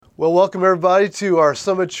Well, welcome everybody to our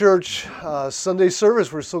Summit Church Sunday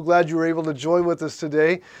service. We're so glad you were able to join with us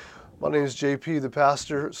today. My name is JP, the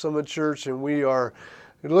pastor at Summit Church, and we are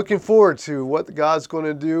looking forward to what God's going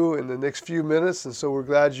to do in the next few minutes, and so we're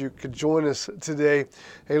glad you could join us today.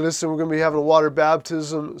 Hey, listen, we're going to be having a water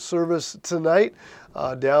baptism service tonight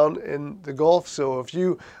down in the Gulf, so if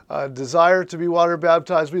you desire to be water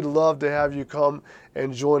baptized, we'd love to have you come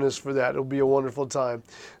and join us for that. It'll be a wonderful time.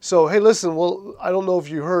 So, hey, listen, well, I don't know if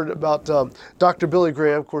you heard about Dr. Billy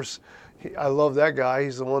Graham. Of course, I love that guy.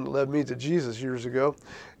 He's the one that led me to Jesus years ago.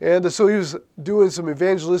 And so he was doing some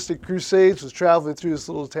evangelistic crusades, was traveling through this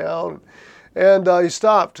little town. And he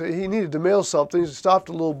stopped. He needed to mail something. He stopped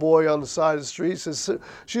a little boy on the side of the street. He says,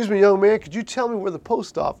 "Excuse me, young man, could you tell me where the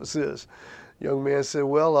post office is?" The young man said,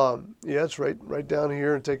 "Well, yeah, it's right down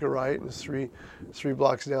here, and take a right, and it's three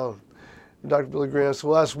blocks down." And Dr. Billy Graham said,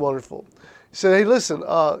 "Well, that's wonderful." He said, "Hey, listen,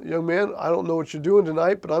 young man, I don't know what you're doing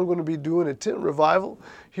tonight, but I'm going to be doing a tent revival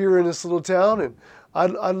here in this little town, and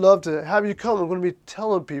I'd love to have you come. I'm going to be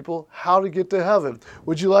telling people how to get to heaven.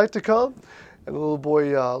 Would you like to come?" And the little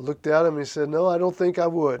boy looked at him and he said, "No, I don't think I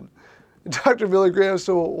would." And Dr. Billy Graham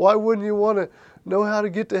said, "Well, why wouldn't you want to know how to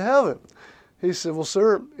get to heaven?" He said, "Well,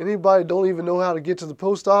 sir, anybody don't even know how to get to the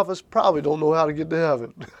post office probably don't know how to get to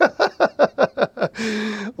heaven."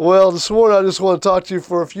 Well, this morning I just want to talk to you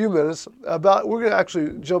for a few minutes about, we're going to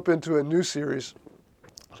actually jump into a new series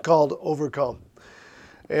called Overcome.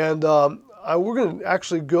 And we're going to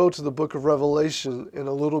actually go to the book of Revelation in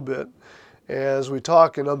a little bit as we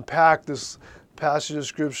talk and unpack this passage of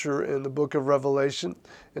Scripture in the book of Revelation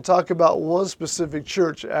and talk about one specific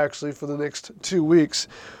church actually for the next 2 weeks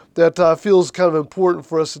that feels kind of important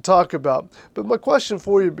for us to talk about. But my question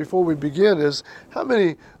for you before we begin is, how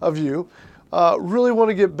many of you really want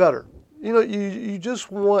to get better? You know, you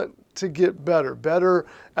just want to get better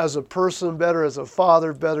as a person, better as a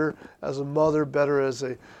father, better as a mother, better as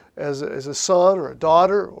a son or a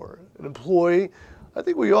daughter or an employee. I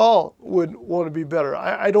think we all would want to be better.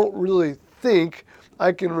 I don't really think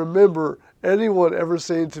I can remember anyone ever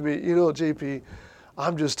saying to me, "You know, JP,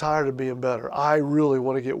 I'm just tired of being better. I really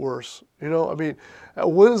want to get worse." You know, I mean,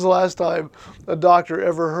 when's the last time a doctor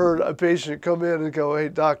ever heard a patient come in and go, "Hey,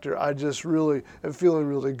 doctor, I just really am feeling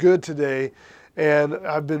really good today, and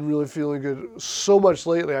I've been really feeling good so much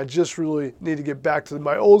lately. I just really need to get back to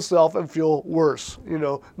my old self and feel worse." You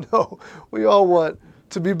know, no, we all want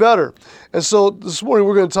to be better. And so this morning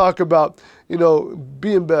we're going to talk about, you know,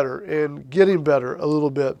 being better and getting better a little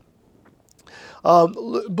bit.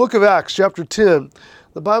 Book of Acts, chapter 10,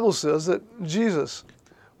 the Bible says that Jesus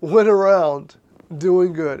went around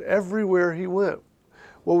doing good everywhere he went.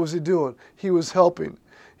 What was he doing? He was helping.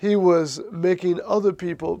 He was making other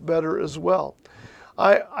people better as well.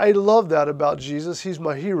 I love that about Jesus. He's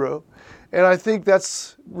my hero. And I think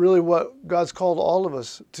that's really what God's called all of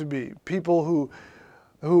us to be. People who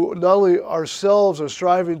not only ourselves are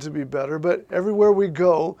striving to be better, but everywhere we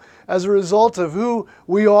go, as a result of who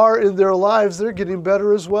we are in their lives, they're getting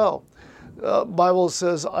better as well. Bible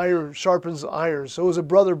says iron sharpens iron. So is a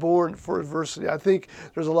brother born for adversity. I think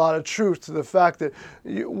there's a lot of truth to the fact that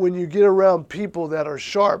when you get around people that are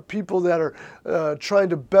sharp, people that are trying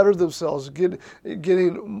to better themselves,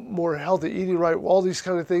 getting more healthy, eating right, all these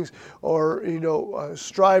kind of things, or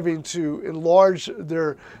striving to enlarge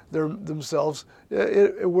themselves,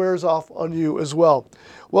 it wears off on you as well.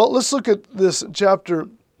 Well, let's look at this chapter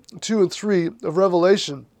 2 and 3 of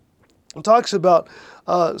Revelation. It talks about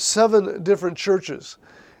 7 different churches.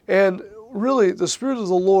 And really, the Spirit of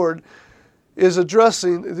the Lord is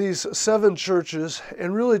addressing these 7 churches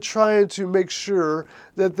and really trying to make sure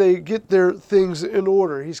that they get their things in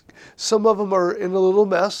order. Some of them are in a little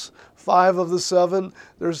mess. 5 of the 7,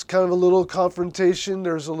 there's kind of a little confrontation.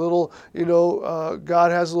 There's a little,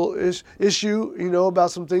 God has a little issue, about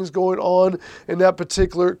some things going on in that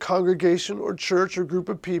particular congregation or church or group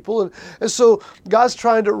of people. And so God's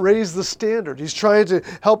trying to raise the standard. He's trying to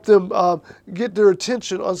help them get their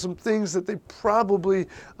attention on some things that they probably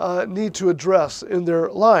need to address in their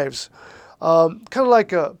lives. Kind of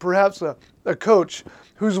like perhaps a coach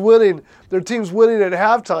who's winning, their team's winning at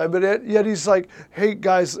halftime, but yet he's like, "Hey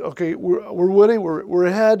guys, okay, we're winning, we're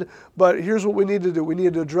ahead, but here's what we need to do. We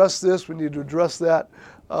need to address this, we need to address that."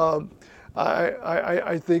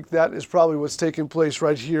 I think that is probably what's taking place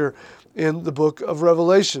right here in the book of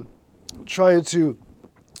Revelation, trying to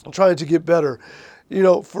get better.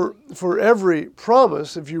 For every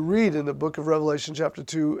promise, if you read in the book of Revelation chapter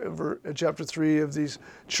 2 and chapter 3 of these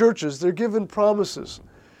churches, they're given promises.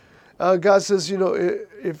 God says,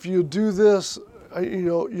 if you do this,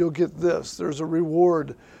 you'll get this. There's a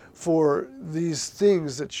reward for these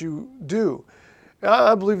things that you do.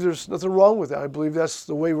 I believe there's nothing wrong with that. I believe that's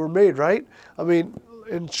the way we're made, right? I mean,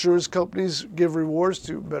 insurance companies give rewards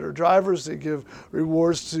to better drivers. They give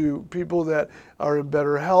rewards to people that are in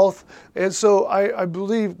better health. And so I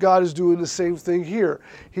believe God is doing the same thing here.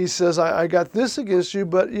 He says, I got this against you,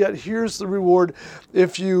 but yet here's the reward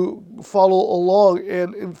if you follow along.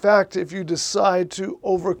 And in fact, if you decide to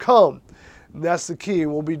overcome. And that's the key.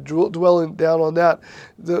 We'll be dwelling down on that.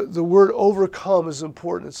 The word overcome is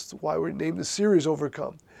important. It's why we named the series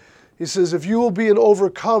Overcome. He says, if you will be an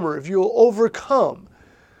overcomer, if you will overcome,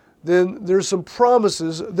 then there's some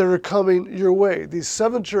promises that are coming your way. These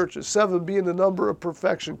 7 churches, 7 being the number of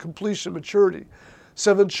perfection, completion, maturity.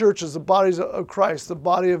 7 churches, the bodies of Christ, the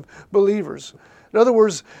body of believers. In other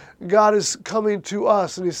words, God is coming to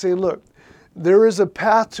us and he's saying, look, there is a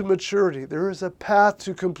path to maturity. There is a path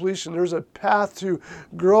to completion. There's a path to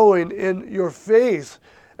growing in your faith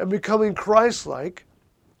and becoming Christ-like.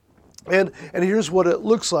 And here's what it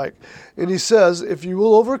looks like. And he says, if you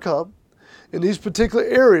will overcome in these particular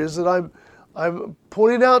areas that I'm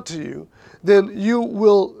pointing out to you, then you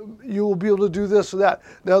will be able to do this or that.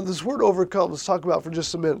 Now, this word overcome, let's talk about for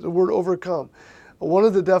just a minute. The word overcome. One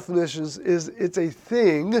of the definitions is it's a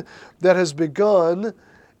thing that has begun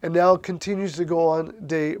and now continues to go on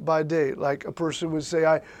day by day. Like a person would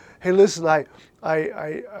say, hey, listen,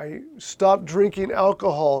 I stopped drinking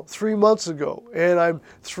alcohol 3 months ago, and I'm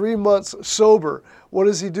 3 months sober. What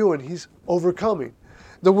is he doing? He's overcoming.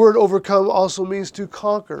 The word overcome also means to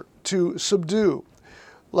conquer, to subdue.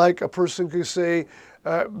 Like a person could say,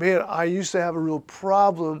 man, I used to have a real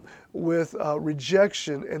problem with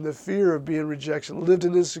rejection and the fear of being rejected, lived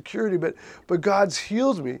in insecurity, but God's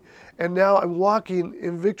healed me, and now I'm walking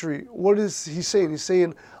in victory. What is he saying? He's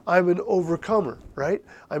saying, I'm an overcomer, right?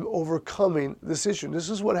 I'm overcoming this issue. And this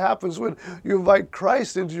is what happens when you invite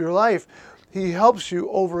Christ into your life. He helps you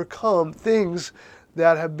overcome things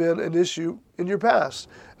that have been an issue in your past.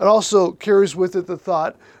 It also carries with it the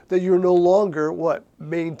thought that you're no longer, what?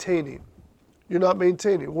 Maintaining. You're not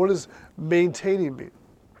maintaining. What does maintaining mean?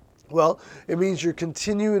 Well, it means you're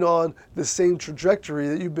continuing on the same trajectory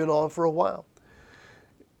that you've been on for a while.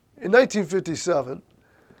 In 1957,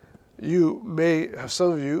 you may have,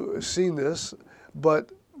 some of you, seen this,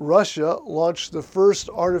 but Russia launched the first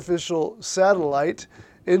artificial satellite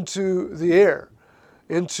into the air,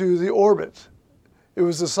 into the orbit. It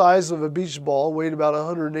was the size of a beach ball, weighed about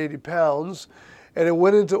 180 pounds, and it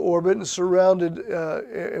went into orbit and surrounded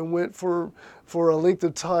and went for a length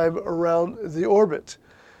of time around the orbit.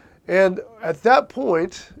 And at that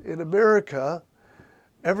point in America,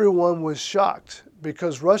 everyone was shocked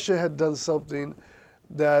because Russia had done something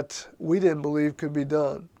that we didn't believe could be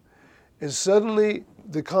done. And suddenly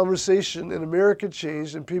the conversation in America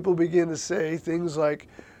changed and people began to say things like,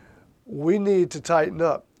 we need to tighten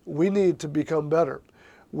up. We need to become better.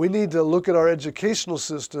 We need to look at our educational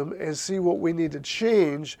system and see what we need to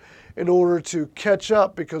change in order to catch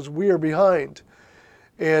up because we are behind.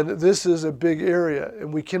 And this is a big area,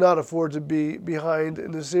 and we cannot afford to be behind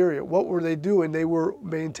in this area. What were they doing? They were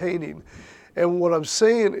maintaining. And what I'm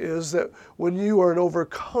saying is that when you are an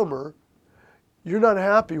overcomer, you're not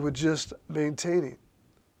happy with just maintaining.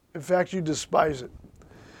 In fact, you despise it.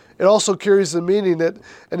 It also carries the meaning that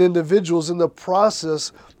an individual is in the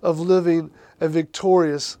process of living a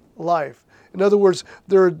victorious life. In other words,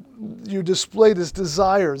 you display this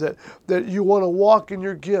desire that you want to walk in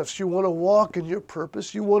your gifts, you want to walk in your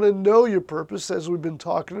purpose, you want to know your purpose, as we've been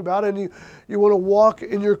talking about, and you want to walk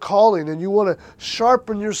in your calling, and you want to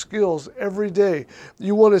sharpen your skills every day.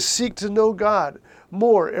 You want to seek to know God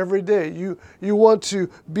more every day. You want to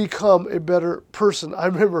become a better person. I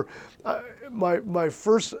remember my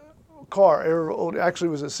first car I ever owned actually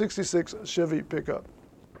was a 66 Chevy pickup,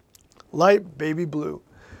 light baby blue.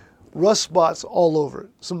 Rust spots all over it.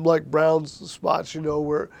 Some like brown spots,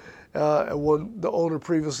 where the owner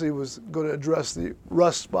previously was going to address the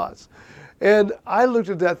rust spots. And I looked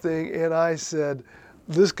at that thing and I said,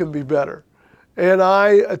 this can be better. And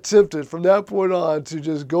I attempted from that point on to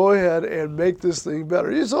just go ahead and make this thing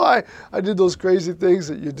better. So I did those crazy things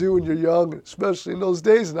that you do when you're young, especially in those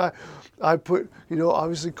days. And I put,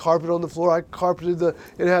 obviously carpet on the floor. I carpeted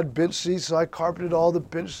it had bench seats, so I carpeted all the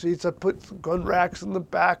bench seats. I put gun racks in the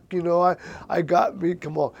back, I got me,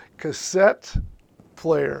 cassette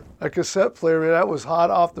player. A cassette player, man, that was hot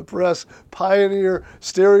off the press. Pioneer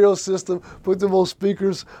stereo system, put them old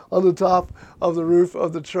speakers on the top of the roof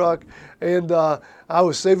of the truck. And I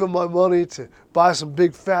was saving my money to buy some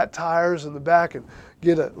big fat tires in the back and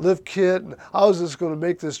get a lift kit, and I was just going to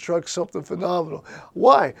make this truck something phenomenal.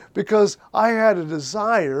 Why? Because I had a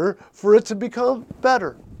desire for it to become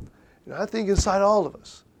better. And I think inside all of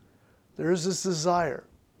us, there is this desire.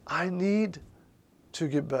 I need to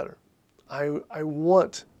get better. I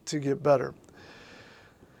want to get better.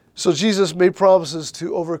 So Jesus made promises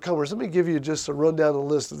to overcomers. Let me give you just a rundown of the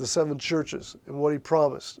list of the 7 churches and what he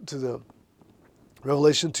promised to them.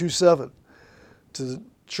 Revelation 2:7, to the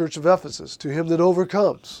church of Ephesus, to him that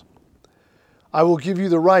overcomes, I will give you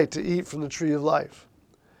the right to eat from the tree of life.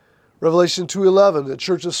 Revelation 2:11, the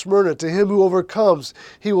church of Smyrna, to him who overcomes,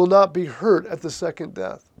 he will not be hurt at the second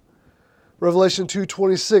death. Revelation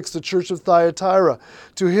 2:26, the church of Thyatira,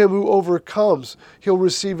 to him who overcomes, he'll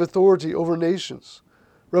receive authority over nations.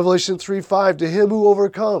 Revelation 3:5, to him who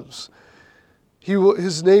overcomes,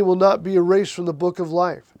 his name will not be erased from the book of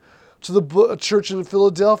life. To the church in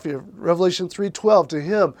Philadelphia, Revelation 3:12, to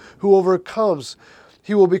him who overcomes,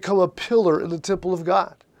 he will become a pillar in the temple of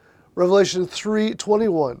God. Revelation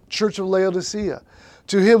 3:21, church of Laodicea,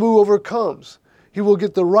 to him who overcomes, he will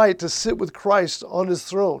get the right to sit with Christ on his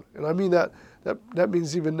throne. And I mean that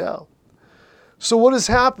means even now. So what is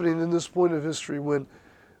happening in this point of history when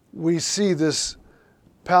we see this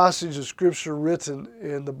passage of Scripture written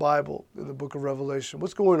in the Bible, in the book of Revelation?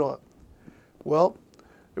 What's going on? Well,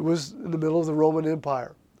 it was in the middle of the Roman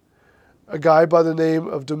Empire. A guy by the name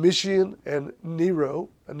of Domitian and Nero,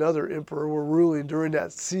 another emperor, were ruling during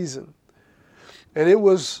that season. And it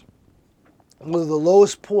was one of the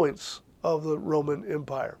lowest points of the Roman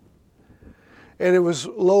Empire. And it was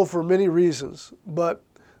low for many reasons, but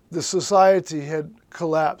the society had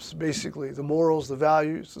collapsed, basically. The morals, the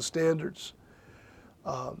values, the standards.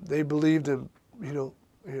 They believed in,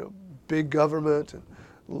 big government,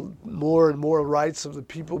 and more rights of the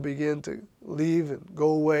people began to leave and go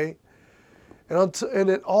away. And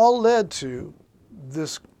it all led to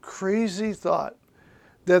this crazy thought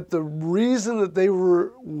that the reason that they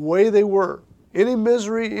were the way they were, any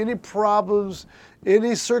misery, any problems,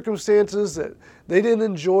 any circumstances that they didn't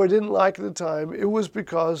enjoy, didn't like at the time, it was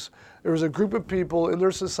because there was a group of people in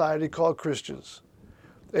their society called Christians.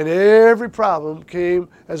 And every problem came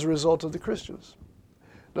as a result of the Christians.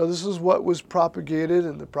 Now, this is what was propagated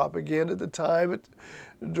in the propaganda at the time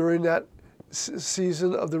during that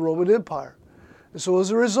season of the Roman Empire. And so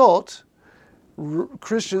as a result,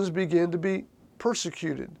 Christians began to be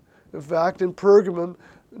persecuted. In fact, in Pergamum,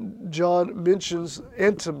 John mentions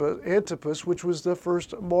Antipas, which was the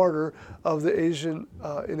first martyr of the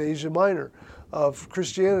in Asia Minor of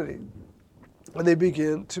Christianity. And they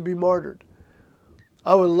began to be martyred.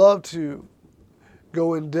 I would love to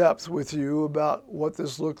go in depth with you about what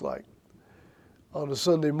this looked like. On a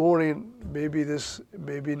Sunday morning, maybe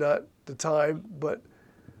not the time, but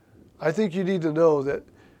I think you need to know that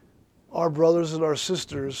our brothers and our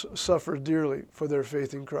sisters suffered dearly for their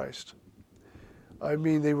faith in Christ. I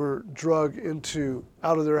mean, they were dragged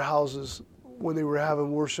out of their houses when they were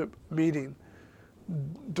having worship meeting,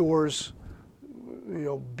 doors,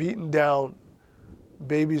 beaten down,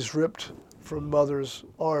 babies ripped from mothers'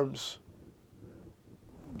 arms,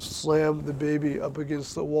 slammed the baby up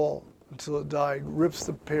against the wall until it died, rips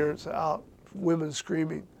the parents out, women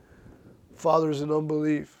screaming, fathers in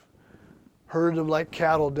unbelief, herded them like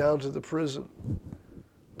cattle down to the prison,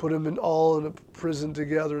 put them all in a prison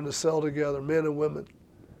together, in a cell together, men and women.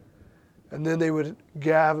 And then they would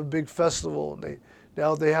have a big festival, and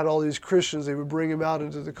now they had all these Christians, they would bring them out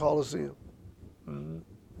into the Colosseum. Mm-hmm.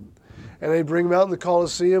 And they'd bring them out in the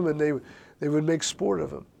Colosseum, and they would make sport of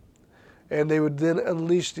them. And they would then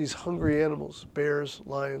unleash these hungry animals, bears,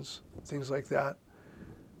 lions, things like that.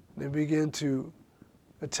 And they began to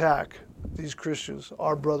attack these Christians,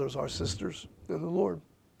 our brothers, our sisters in the Lord,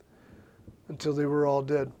 until they were all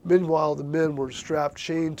dead. Meanwhile, the men were strapped,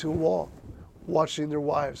 chained to a wall, watching their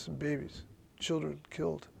wives and babies, children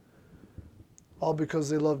killed, all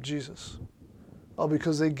because they loved Jesus, all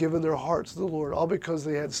because they'd given their hearts to the Lord, all because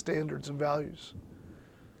they had standards and values.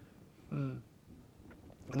 And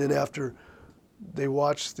then after the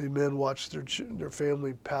men watched their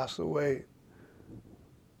family pass away,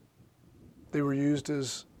 they were used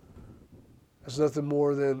as nothing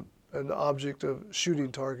more than an object of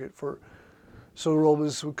shooting target so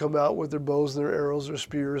Romans would come out with their bows and their arrows, their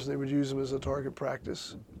spears, and they would use them as a target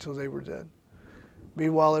practice until they were dead.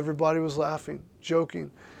 Meanwhile, everybody was laughing,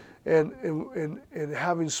 joking, and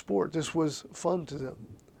having sport. This was fun to them.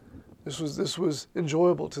 This was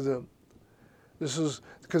enjoyable to them. This was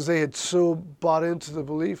because they had so bought into the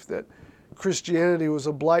belief that Christianity was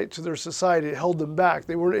a blight to their society. It held them back.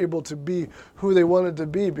 They weren't able to be who they wanted to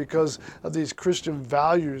be because of these Christian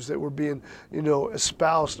values that were being,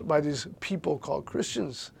 espoused by these people called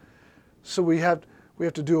Christians. So we have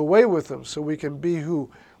to do away with them so we can be who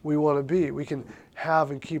we want to be. We can have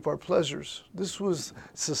and keep our pleasures. This was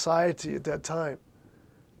society at that time.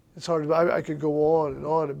 It's hard to, I could go on and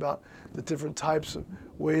on about the different types of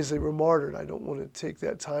ways they were martyred. I don't want to take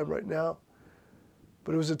that time right now.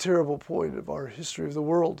 But it was a terrible point of our history of the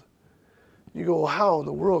world. You go, well, how in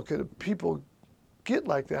the world could people get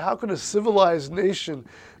like that? How could a civilized nation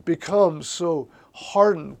become so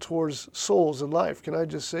hardened towards souls and life? Can I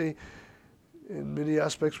just say, in many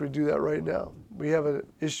aspects, we do that right now. We have an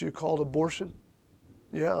issue called abortion.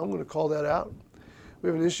 Yeah, I'm going to call that out. We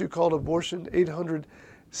have an issue called abortion.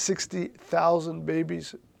 860,000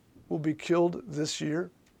 babies will be killed this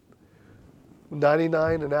year.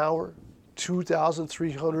 99 an hour,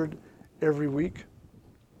 2,300 every week,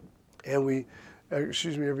 and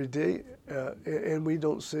every day, and we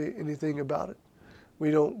don't say anything about it. We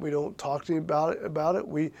don't talk to him about it.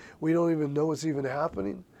 We don't even know it's even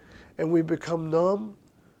happening, and we become numb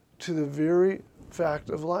to the very fact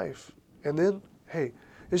of life. And then, hey,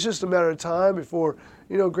 it's just a matter of time before,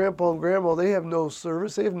 Grandpa and Grandma, they have no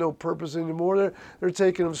service, they have no purpose anymore. They're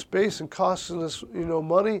taking up space and costing us,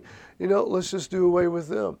 money. Let's just do away with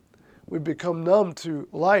them. We become numb to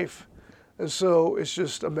life, and so it's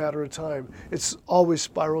just a matter of time. It's always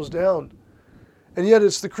spirals down. And yet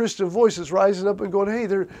it's the Christian voice that's rising up and going, hey,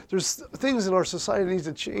 there's things in our society that need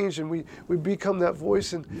to change, and we become that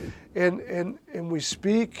voice, and we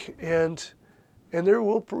speak, and there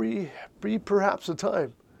will be perhaps a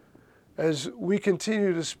time as we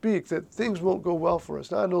continue to speak that things won't go well for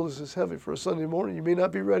us. Now, I know this is heavy for a Sunday morning. You may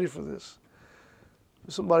not be ready for this.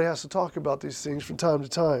 Somebody has to talk about these things from time to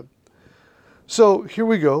time. So here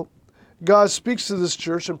we go. God speaks to this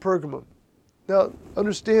church in Pergamum. Now,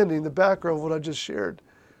 understanding the background of what I just shared,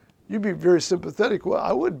 you'd be very sympathetic. Well,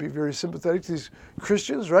 I would be very sympathetic to these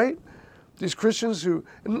Christians, right? These Christians and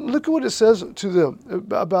look at what it says to them,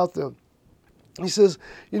 about them. He says,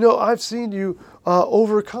 I've seen you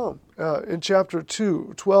overcome. In chapter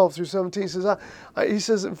 2, 12 through 17, he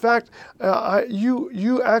says, in fact,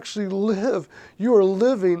 you actually you are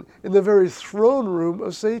living in the very throne room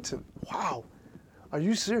of Satan. Wow. Are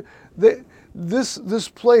you serious? This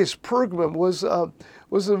place, Pergamum, was a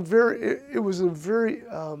very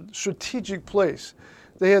strategic place.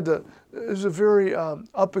 It was a very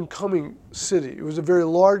up and coming city. It was a very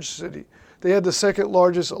large city. They had the second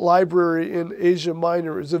largest library in Asia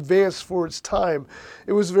Minor. It was advanced for its time.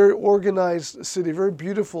 It was a very organized city, very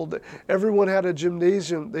beautiful. Everyone had a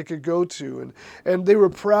gymnasium they could go to. And they were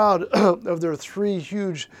proud of their 3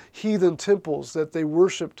 huge heathen temples that they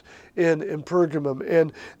worshiped in Pergamum.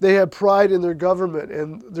 And they had pride in their government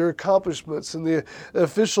and their accomplishments. And it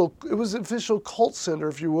was the official cult center,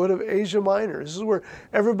 if you would, of Asia Minor. This is where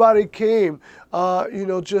everybody came,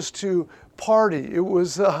 just to party. It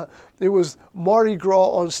was Mardi Gras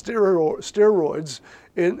on steroids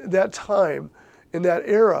in that time, in that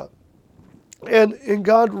era. And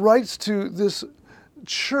God writes to this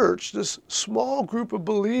church, this small group of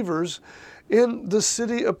believers in the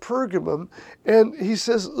city of Pergamum, and he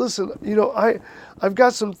says, listen, I've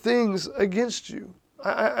got some things against you.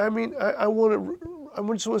 I just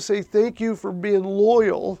want to say thank you for being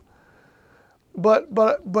loyal, but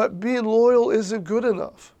being loyal isn't good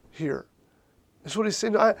enough here. That's what he's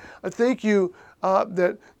saying. I thank you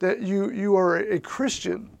that you are a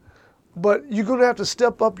Christian, but you're going to have to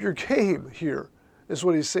step up your game here, is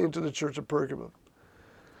what he's saying to the church of Pergamum.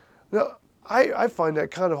 Now, I find that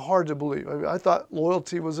kind of hard to believe. I mean, I thought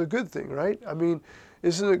loyalty was a good thing, right? I mean,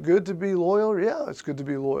 isn't it good to be loyal? Yeah, it's good to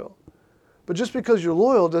be loyal. But just because you're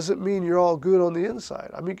loyal doesn't mean you're all good on the inside.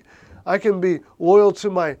 I mean, I can be loyal to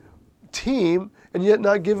my team and yet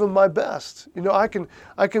not give them my best. I can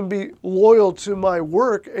be loyal to my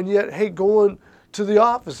work and yet hate going to the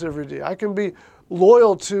office every day. I can be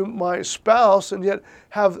loyal to my spouse and yet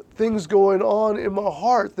have things going on in my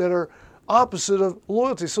heart that are opposite of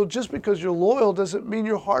loyalty. So just because you're loyal doesn't mean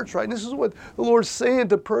your heart's right. And this is what the Lord's saying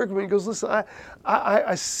to Pergamum. He goes, listen,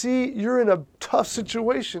 I see you're in a tough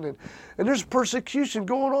situation and there's persecution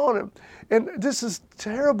going on. And this is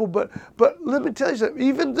terrible, but let me tell you something.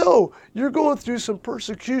 Even though you're going through some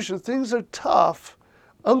persecution, things are tough,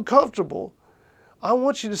 uncomfortable, I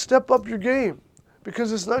want you to step up your game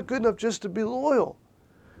because it's not good enough just to be loyal.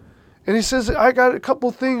 And he says, I got a couple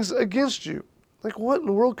things against you. Like, what in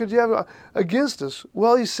the world could you have against us?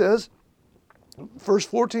 Well, he says, verse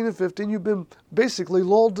 14 and 15, you've been basically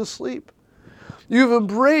lulled to sleep. You've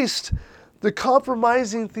embraced the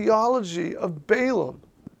compromising theology of Balaam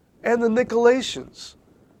and the Nicolaitans.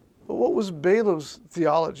 Well, what was Balaam's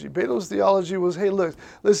theology? Balaam's theology was, hey, look,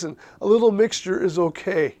 listen, a little mixture is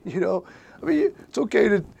okay, I mean, it's okay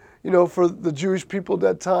to, for the Jewish people at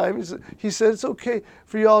that time. He said it's okay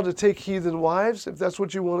for y'all to take heathen wives if that's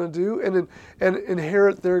what you want to do and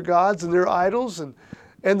inherit their gods and their idols.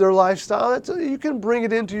 and their lifestyle, you can bring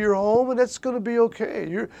it into your home, and that's going to be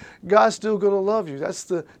okay. God's still going to love you. That's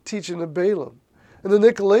the teaching of Balaam. And the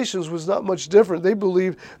Nicolaitans was not much different. They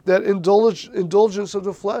believed that indulgence of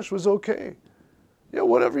the flesh was okay.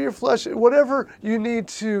 Whatever your flesh, whatever you need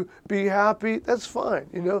to be happy, that's fine.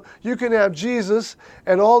 You can have Jesus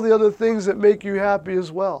and all the other things that make you happy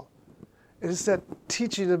as well. And it's that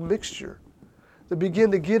teaching of mixture that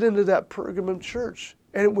began to get into that Pergamum church.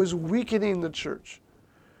 And it was weakening the church.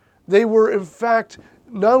 They were, in fact,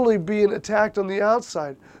 not only being attacked on the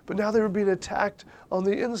outside, but now they were being attacked on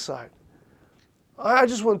the inside. I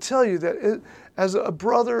just want to tell you that as a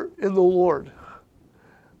brother in the Lord,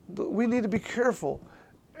 we need to be careful.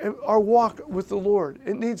 Our walk with the Lord,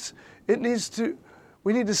 we need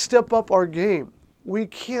to step up our game. We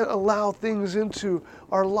can't allow things into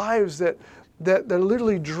our lives that are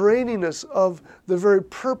literally draining us of the very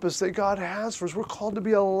purpose that God has for us. We're called to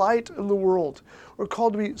be a light in the world. We're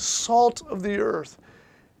called to be salt of the earth.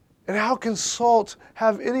 And how can salt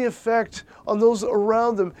have any effect on those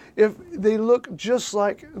around them if they look just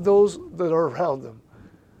like those that are around them?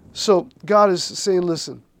 So God is saying,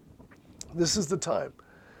 listen, this is the time.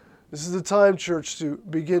 This is the time, church, to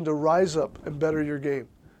begin to rise up and better your game.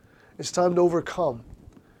 It's time to overcome,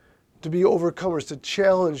 to be overcomers, to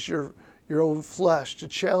challenge your own flesh, to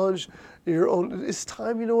challenge your own. It's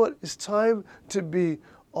time, it's time to be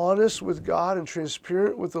honest with God and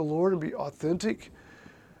transparent with the Lord and be authentic.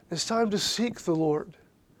 It's time to seek the Lord.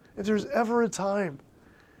 If there's ever a time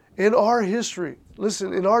in our history,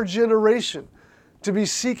 listen, in our generation, to be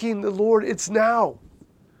seeking the Lord, it's now.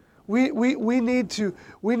 We need to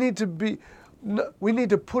be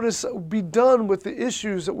done with the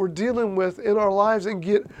issues that we're dealing with in our lives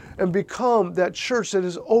and become that church that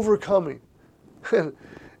is overcoming. And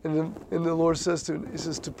the Lord says to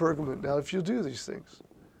Pergamum, now if you'll do these things,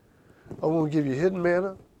 I will give you hidden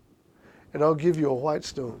manna, and I'll give you a white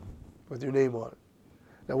stone with your name on it.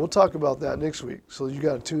 Now we'll talk about that next week, so you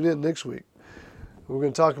got to tune in next week. We're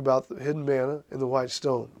going to talk about the hidden manna and the white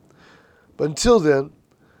stone. But until then,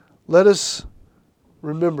 let us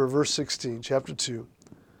remember verse 16, chapter 2.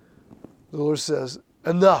 The Lord says,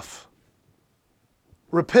 enough.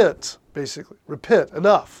 Repent, basically. Repent,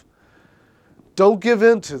 enough. Don't give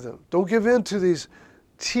in to them. Don't give in to these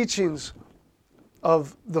teachings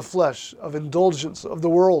of the flesh, of indulgence, of the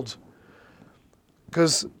world.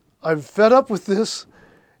 Because I'm fed up with this,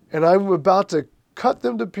 and I'm about to cut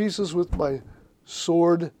them to pieces with my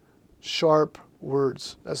sword, sharp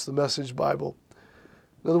words. That's the Message Bible.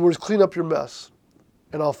 In other words, clean up your mess,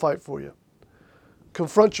 and I'll fight for you.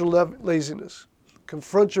 Confront your laziness.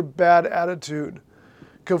 Confront your bad attitude.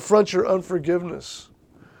 Confront your unforgiveness.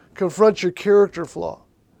 Confront your character flaw.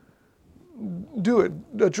 Do it.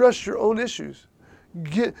 Address your own issues.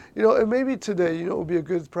 And maybe today, it would be a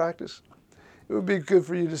good practice. It would be good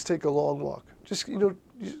for you to just take a long walk. Just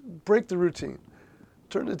break the routine.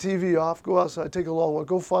 Turn the TV off, go outside, take a long walk.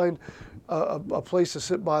 Go find a place to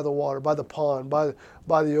sit by the water, by the pond, by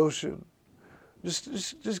the ocean.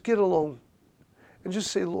 Just get alone and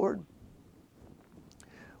just say, Lord,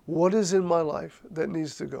 what is in my life that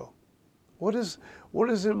needs to go? What is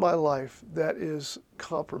in my life that is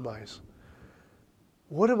compromise?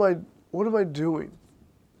 What am I doing?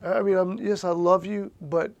 I mean, yes, I love you,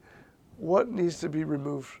 but what needs to be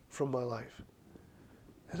removed from my life?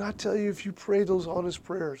 And I tell you, if you pray those honest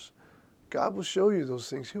prayers, God will show you those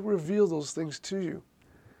things. He'll reveal those things to you.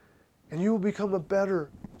 And you will become a better,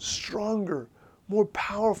 stronger, more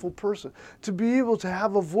powerful person to be able to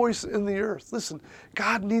have a voice in the earth. Listen,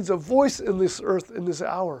 God needs a voice in this earth in this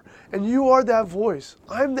hour. And you are that voice.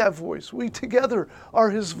 I'm that voice. We together are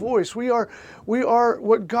his voice. We are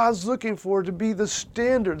what God's looking for to be the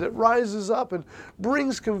standard that rises up and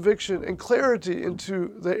brings conviction and clarity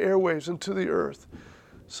into the airwaves, into the earth.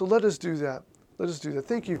 So let us do that. Let us do that.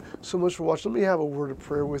 Thank you so much for watching. Let me have a word of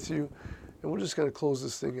prayer with you, and we're just going to close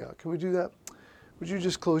this thing out. Can we do that? Would you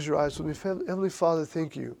just close your eyes with me? Heavenly Father,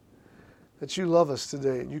 thank you that you love us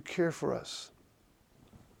today and you care for us.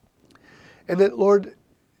 And that, Lord,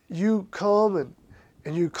 you come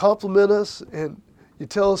and you compliment us and you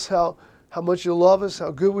tell us how much you love us,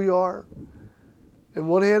 how good we are. On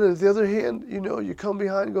one hand, and on the other hand, you come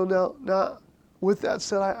behind and go, now, with that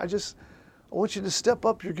said, I want you to step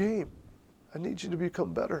up your game. I need you to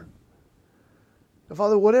become better. And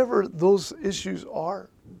Father, whatever those issues are,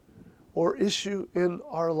 or issue in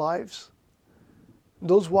our lives,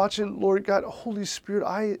 those watching, Lord God, Holy Spirit,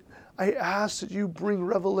 I ask that you bring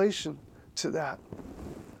revelation to that.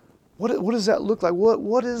 What does that look like?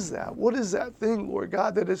 What is that? What is that thing, Lord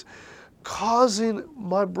God, that is causing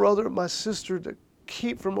my brother, my sister to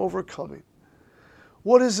keep from overcoming?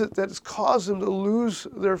 What is it that's caused them to lose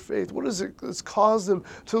their faith? What is it that's caused them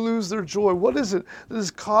to lose their joy? What is it that has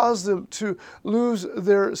caused them to lose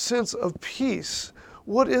their sense of peace?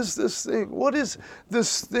 What is this thing? What is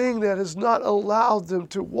this thing that has not allowed them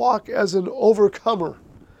to walk as an overcomer?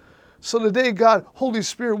 So today, God, Holy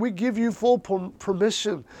Spirit, we give you full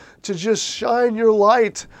permission to just shine your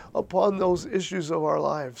light upon those issues of our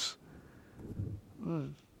lives.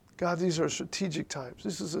 God, these are strategic times.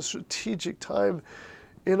 This is a strategic time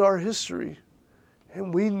in our history.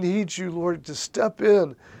 And we need you, Lord, to step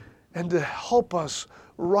in and to help us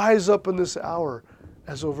rise up in this hour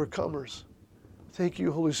as overcomers. Thank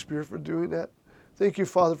you, Holy Spirit, for doing that. Thank you,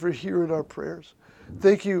 Father, for hearing our prayers.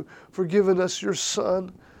 Thank you for giving us your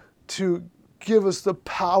Son to give us the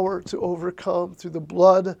power to overcome through the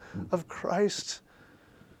blood of Christ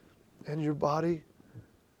and your body.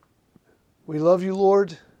 We love you,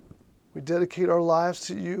 Lord. We dedicate our lives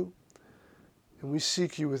to you, and we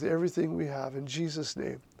seek you with everything we have. In Jesus'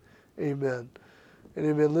 name, amen. And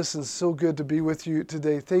amen. Listen, so good to be with you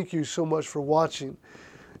today. Thank you so much for watching.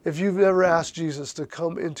 If you've never asked Jesus to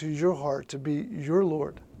come into your heart to be your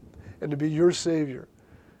Lord and to be your Savior,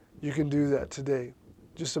 you can do that today.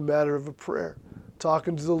 Just a matter of a prayer,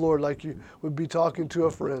 talking to the Lord like you would be talking to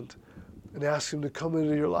a friend, and ask him to come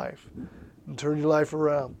into your life and turn your life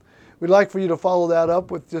around. We'd like for you to follow that up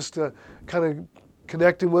with just kind of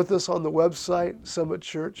connecting with us on the website,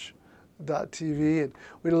 summitchurch.tv. And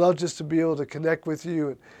we'd love just to be able to connect with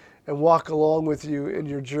you and walk along with you in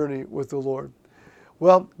your journey with the Lord.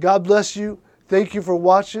 Well, God bless you. Thank you for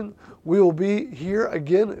watching. We will be here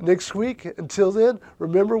again next week. Until then,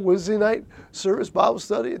 remember Wednesday night service Bible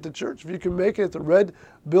study at the church. If you can make it at the Red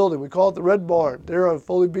Building, we call it the Red Barn. There on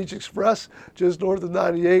Foley Beach Express, just north of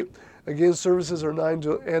 98. Again, services are 9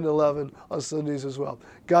 and 11 on Sundays as well.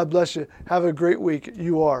 God bless you. Have a great week.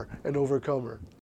 You are an overcomer.